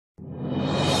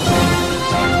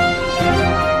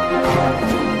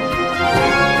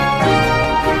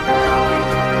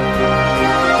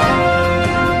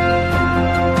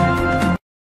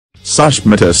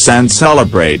Sushmita Sen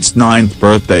celebrates 9th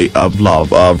birthday of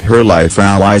love of her life.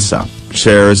 Alisah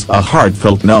shares a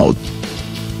heartfelt note.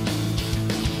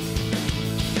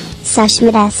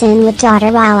 Sushmita Sen with daughter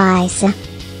Alisah.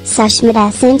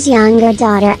 Sushmita Sen's younger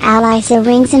daughter Alisah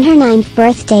rings in her 9th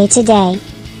birthday today.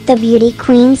 The beauty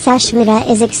queen Sushmita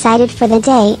is excited for the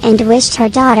day and wished her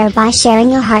daughter by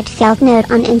sharing a heartfelt note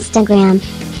on Instagram.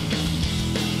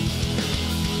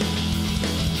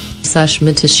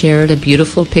 Sushmita shared a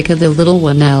beautiful pic of the little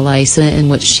one Alisah in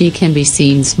which she can be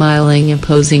seen smiling and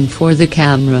posing for the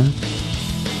camera.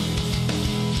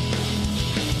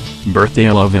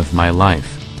 Birthday love of my life.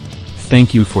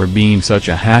 Thank you for being such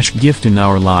a gift in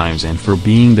our lives and for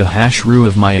being the root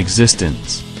of my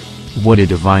existence. What a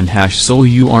divine soul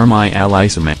you are, my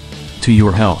Alisah. To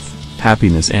your health,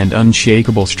 happiness and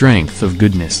unshakable strength of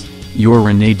goodness, your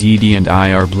Renee Didi and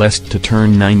I are blessed to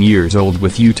turn 9 years old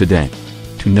with you today.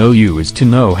 To know you is to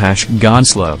know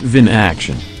God's love in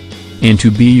action. And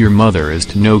to be your mother is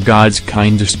to know God's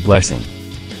kindest blessing.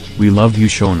 We love you,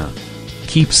 Shona.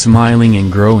 Keep smiling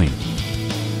and growing.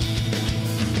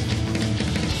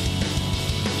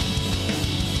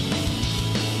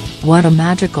 What a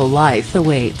magical life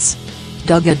awaits.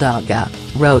 Dugga Dugga,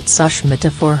 wrote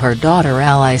Sushmita for her daughter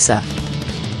Alisah.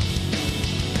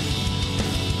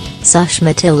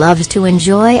 Sushmita loves to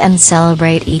enjoy and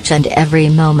celebrate each and every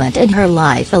moment in her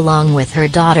life along with her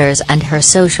daughters, and her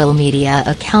social media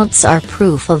accounts are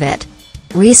proof of it.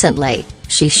 Recently,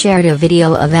 she shared a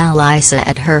video of Alisah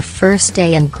at her first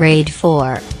day in grade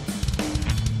 4.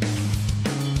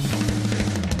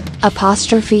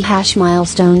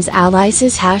 #milestones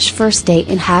Alisah's first day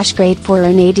in grade 4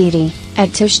 Renee Didi, at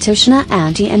Tushna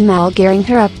Auntie and Mal gearing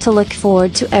her up to look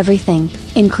forward to everything,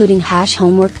 including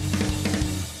homework.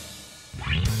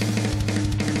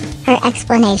 Her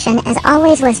explanation as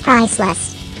always was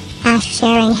priceless.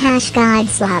 Sharing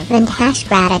God's love and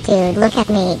gratitude. Look at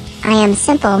me, I am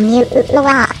simple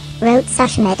wrote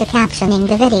Sushmita captioning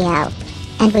the video.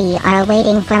 And we are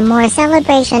waiting for more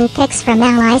celebration pics from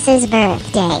Alisah's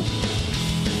birthday.